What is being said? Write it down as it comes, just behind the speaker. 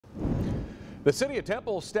The city of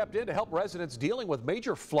Temple stepped in to help residents dealing with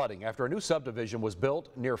major flooding after a new subdivision was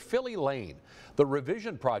built near Philly Lane. The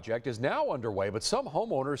revision project is now underway, but some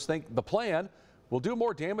homeowners think the plan will do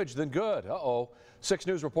more damage than good. 6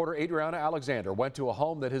 News reporter Adriana Alexander went to a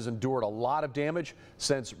home that has endured a lot of damage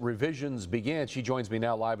since revisions began. She joins me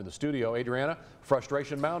now live in the studio. Adriana,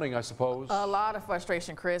 frustration mounting, I suppose. A lot of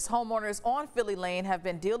frustration, Chris. Homeowners on Philly Lane have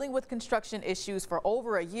been dealing with construction issues for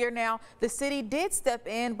over a year now. The city did step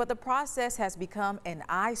in, but the process has become an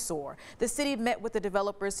eyesore. The city met with the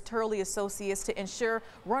developers, Turley Associates, to ensure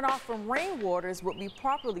runoff from rainwaters would be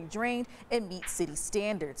properly drained and meet city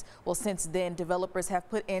standards. Well, since then, developers have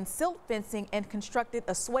put in silt fencing and constructed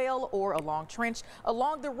a swale or a long trench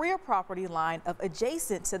along the rear property line of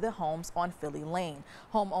adjacent to the homes on Philly Lane.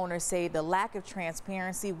 Homeowners say the lack of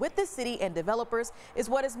transparency with the city and developers is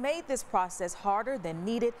what has made this process harder than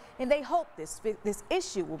needed, and they hope this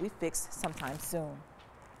issue will be fixed sometime soon.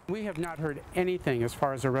 We have not heard anything as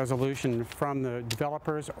far as a resolution from the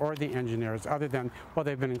developers or the engineers other than, well,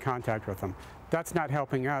 they've been in contact with them. That's not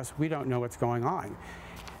helping us. We don't know what's going on.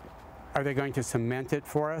 Are they going to cement it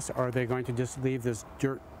for us, or are they going to just leave this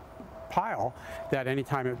dirt pile that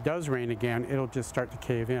anytime it does rain again, it'll just start to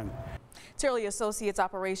cave in? Turley Associates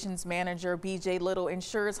Operations Manager B.J. Little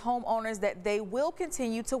ensures homeowners that they will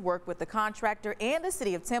continue to work with the contractor and the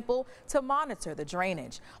city of Temple to monitor the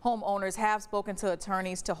drainage. Homeowners have spoken to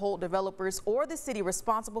attorneys to hold developers or the city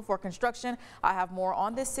responsible for construction. I have more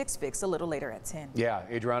on this 6 Fix a little later at 10. Yeah,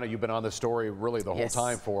 Adriana, you've been on this story really the whole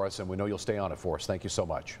time for us, and we know you'll stay on it for us. Thank you so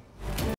much.